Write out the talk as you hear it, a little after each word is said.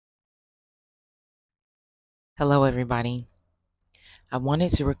Hello, everybody. I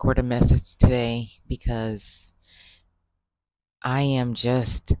wanted to record a message today because I am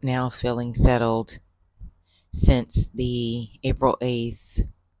just now feeling settled since the April 8th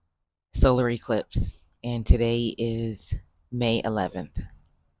solar eclipse, and today is May 11th,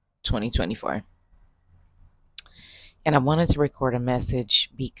 2024. And I wanted to record a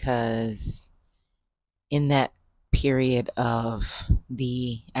message because in that period of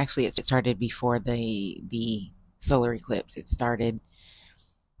actually it started before the solar eclipse. It started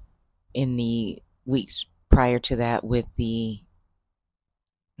in the weeks prior to that with the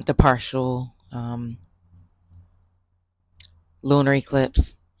partial lunar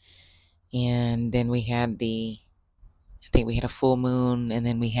eclipse, and then we had I think we had a full moon, and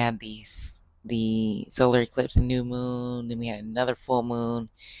then we had the solar eclipse and new moon, then we had another full moon,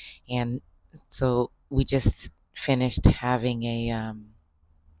 and so we just finished having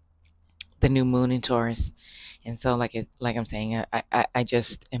the new moon in Taurus, and so like I'm saying, I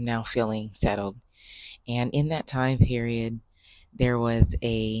just am now feeling settled, and in that time period, there was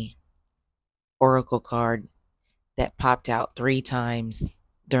a oracle card that popped out 3 times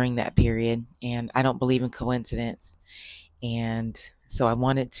during that period, and I don't believe in coincidence. And so I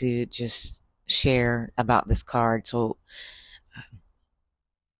wanted to just share about this card. So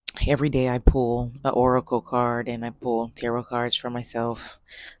every day I pull an oracle card and I pull tarot cards for myself.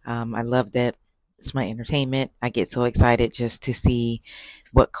 I love that. It's my entertainment. I get so excited just to see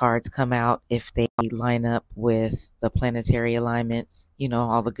what cards come out, if they line up with the planetary alignments,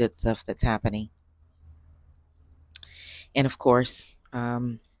 all the good stuff that's happening. And of course,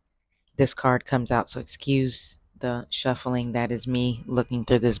 this card comes out, so excuse the shuffling. That is me looking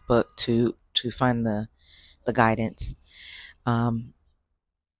through this book to find the guidance.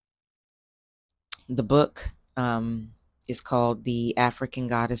 The book is called The African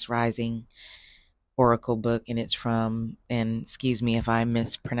Goddess Rising Oracle Book, and it's from, and excuse me if I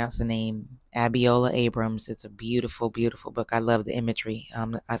mispronounce the name, Abiola Abrams. It's a beautiful, beautiful book. I love the imagery.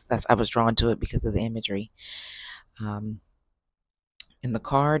 I was drawn to it because of the imagery. And the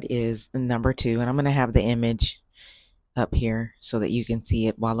card is number 2, and I'm going to have the image up here so that you can see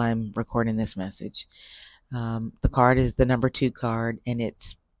it while I'm recording this message. The card is the number 2 card, and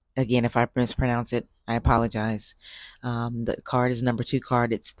it's, again, if I mispronounce it, I apologize. The card is number 2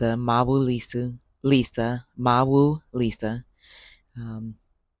 card. It's the Mawu Lisa.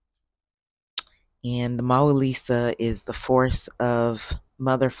 And the Mawu Lisa is the force of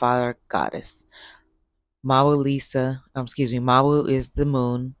Mother, Father, Goddess. Mawu is the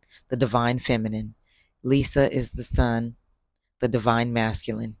moon, the divine feminine. Lisa is the sun, the divine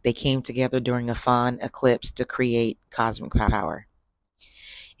masculine. They came together during a fawn eclipse to create cosmic power.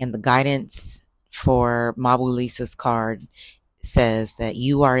 And the guidance for Mawu Lisa's card says that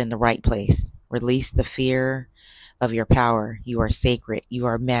you are in the right place. Release the fear of your power. You are sacred. You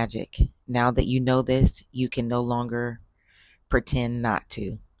are magic. Now that you know this, you can no longer pretend not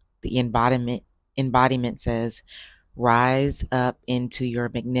to. The embodiment says, rise up into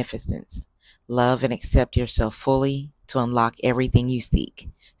your magnificence. Love and accept yourself fully to unlock everything you seek.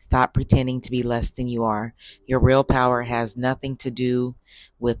 Stop pretending to be less than you are. Your real power has nothing to do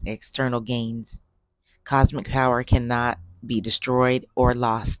with external gains. Cosmic power cannot be destroyed or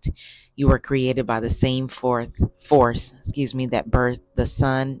lost. You were created by the same force that birthed the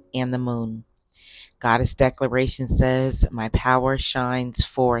sun and the moon. Goddess declaration says, my power shines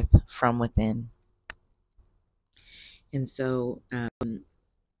forth from within. And so,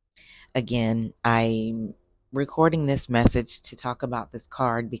 again, I'm recording this message to talk about this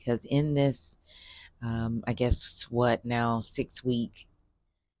card because in this, I guess, 6-week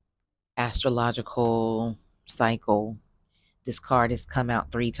astrological cycle, this card has come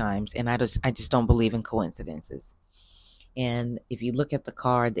out 3 times, and I just don't believe in coincidences. And if you look at the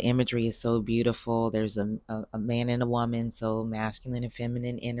card, the imagery is so beautiful. There's a man and a woman, so masculine and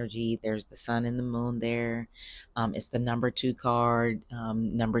feminine energy. There's the sun and the moon there. It's the number 2 card.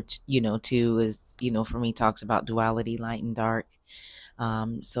 Number 2 is, for me, talks about duality, light and dark.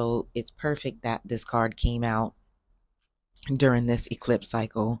 So it's perfect that this card came out during this eclipse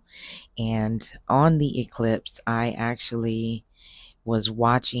cycle. And on the eclipse, I actually was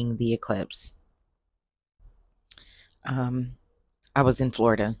watching the eclipse. I was in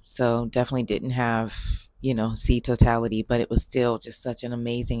Florida, so definitely didn't have, see totality, but it was still just such an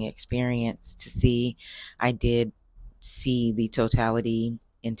amazing experience to see. I did see the totality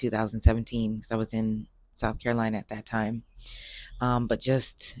in 2017 because I was in South Carolina at that time. But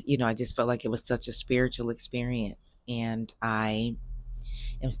just, I just felt like it was such a spiritual experience, and I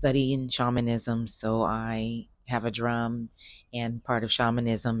am studying shamanism, so I have a drum, and part of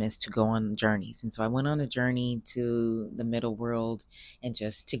shamanism is to go on journeys. And so I went on a journey to the middle world and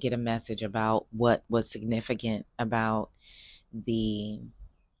just to get a message about what was significant about the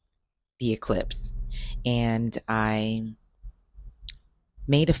eclipse. And I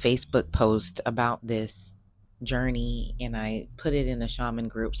made a Facebook post about this journey and I put it in a shaman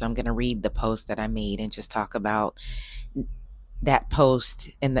group. So I'm going to read the post that I made and just talk about that post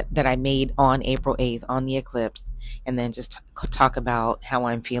and that I made on April 8th on the eclipse, and then just talk about how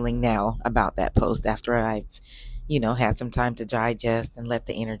I'm feeling now about that post after I've, had some time to digest and let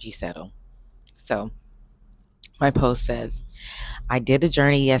the energy settle. So my post says, I did a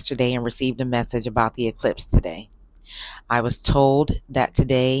journey yesterday and received a message about the eclipse today. I was told that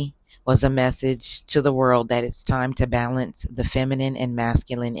today was a message to the world that it's time to balance the feminine and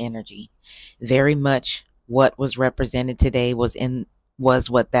masculine energy. Very much what was represented today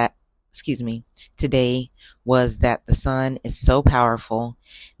today was that the sun is so powerful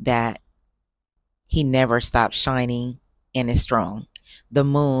that he never stops shining and is strong. The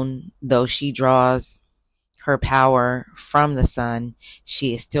moon, though she draws her power from the sun,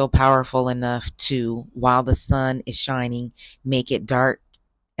 she is still powerful enough to, while the sun is shining, make it dark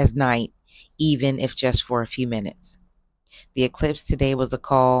as night, even if just for a few minutes. The eclipse today was a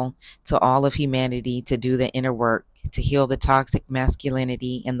call to all of humanity to do the inner work, to heal the toxic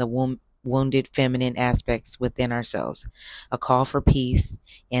masculinity and the wounded feminine aspects within ourselves. A call for peace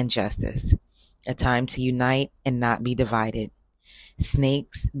and justice. A time to unite and not be divided.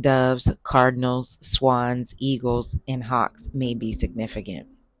 Snakes, doves, cardinals, swans, eagles, and hawks may be significant.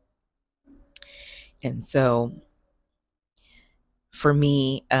 And so, for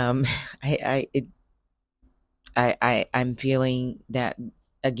me, I'm feeling that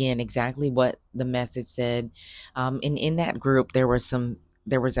again exactly what the message said. And in that group, there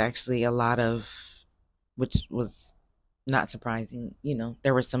was actually a lot of, which was not surprising,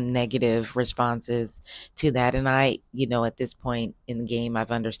 there were some negative responses to that. And I, at this point in the game,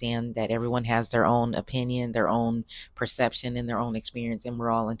 I've understand that everyone has their own opinion, their own perception, and their own experience, and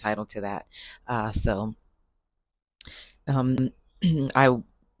we're all entitled to that. So I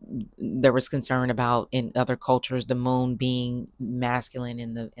there was concern about in other cultures the moon being masculine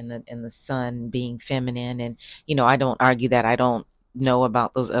and the sun being feminine, and I don't argue that. I don't know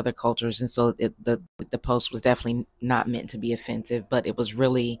about those other cultures, and so the post was definitely not meant to be offensive, but it was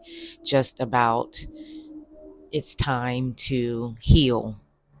really just about it's time to heal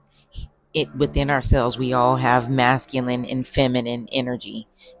it within ourselves. We all have masculine and feminine energy,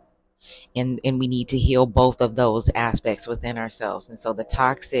 and we need to heal both of those aspects within ourselves. And so the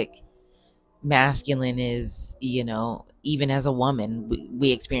toxic masculine is, even as a woman,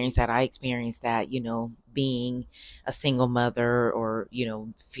 we experience that. I experienced that, being a single mother, or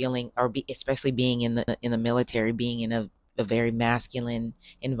feeling, or especially being in the military, being in a very masculine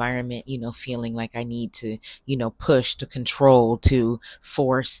environment, feeling like I need to, push, to control, to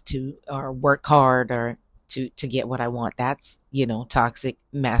force, to, or work hard, or to get what I want. That's, toxic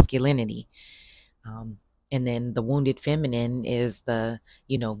masculinity. And then the wounded feminine is the,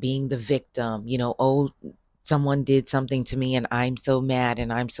 being the victim, oh, someone did something to me and I'm so mad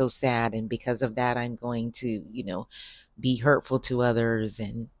and I'm so sad. And because of that, I'm going to, be hurtful to others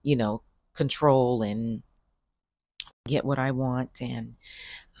and, control and get what I want. And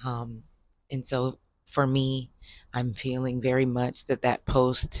so for me, I'm feeling very much that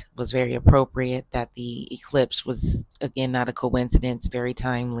post was very appropriate, that the eclipse was, again, not a coincidence, very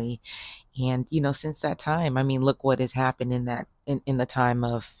timely. And, since that time, I mean, look what has happened in the time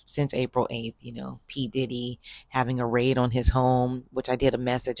of, since April 8th, P. Diddy having a raid on his home, which I did a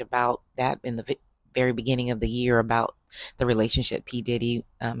message about that in the very beginning of the year, about the relationship P. Diddy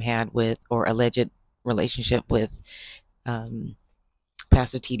had with, or alleged relationship with,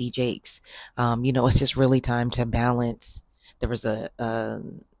 Pastor T.D. Jakes. It's just really time to balance. There was a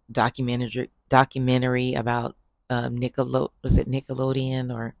documentary about was it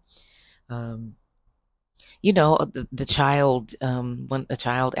Nickelodeon, or the child, when the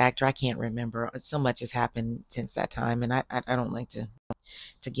child actor, I can't remember. So much has happened since that time, and I don't like to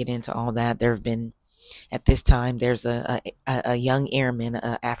get into all that. There have been, at this time, there's a young airman,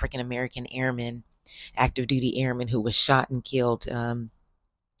 a African American airman, active duty airman, who was shot and killed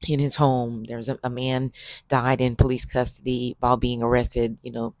in his home. There's a man died in police custody while being arrested,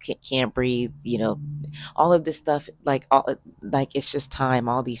 can't breathe, all of this stuff, like it's just time,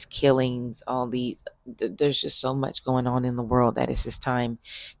 all these killings, there's just so much going on in the world that it's just time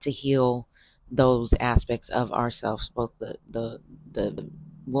to heal those aspects of ourselves, both the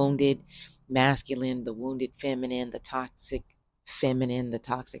wounded masculine, the wounded feminine, the toxic feminine, the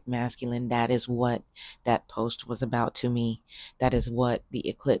toxic masculine. That is what that post was about to me. That is what the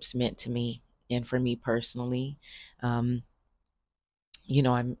eclipse meant to me. And for me personally, um,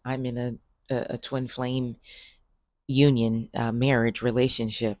 I'm in a twin flame union, marriage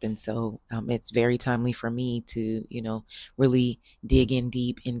relationship, and so it's very timely for me to really dig in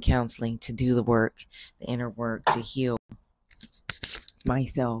deep in counseling, to do the work, the inner work, to heal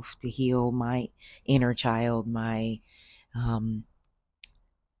myself, to heal my inner child, my um,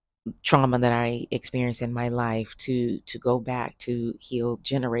 trauma that I experienced in my life, to go back to heal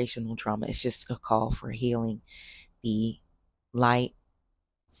generational trauma. It's just a call for healing the light,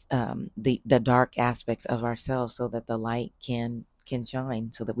 the dark aspects of ourselves, so that the light can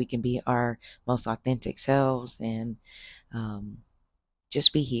shine, so that we can be our most authentic selves, and um,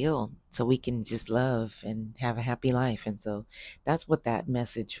 just be healed, so we can just love and have a happy life. And so that's what that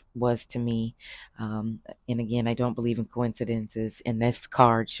message was to me. And again, I don't believe in coincidences, and this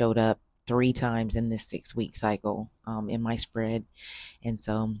card showed up 3 times in this 6-week cycle, in my spread. And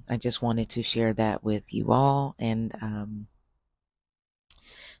so I just wanted to share that with you all, and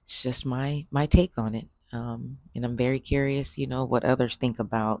it's just my take on it. And I'm very curious, what others think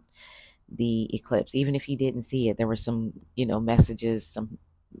about the eclipse. Even if you didn't see it, there were some, messages, some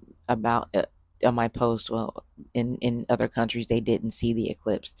about on my post. Well, in other countries, they didn't see the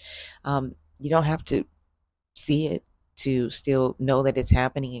eclipse. You don't have to see it to still know that it's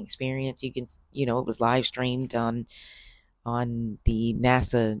happening and experience. You can, it was live streamed on the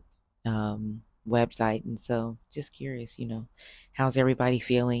NASA website. And so just curious, how's everybody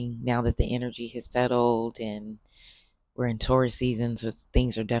feeling now that the energy has settled, and we're in Taurus season, so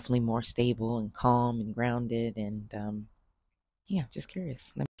things are definitely more stable and calm and grounded. And yeah, just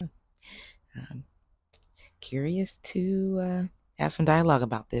curious. Um, Curious to have some dialogue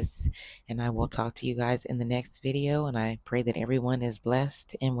about this. And I will talk to you guys in the next video, and I pray that everyone is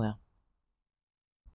blessed and well.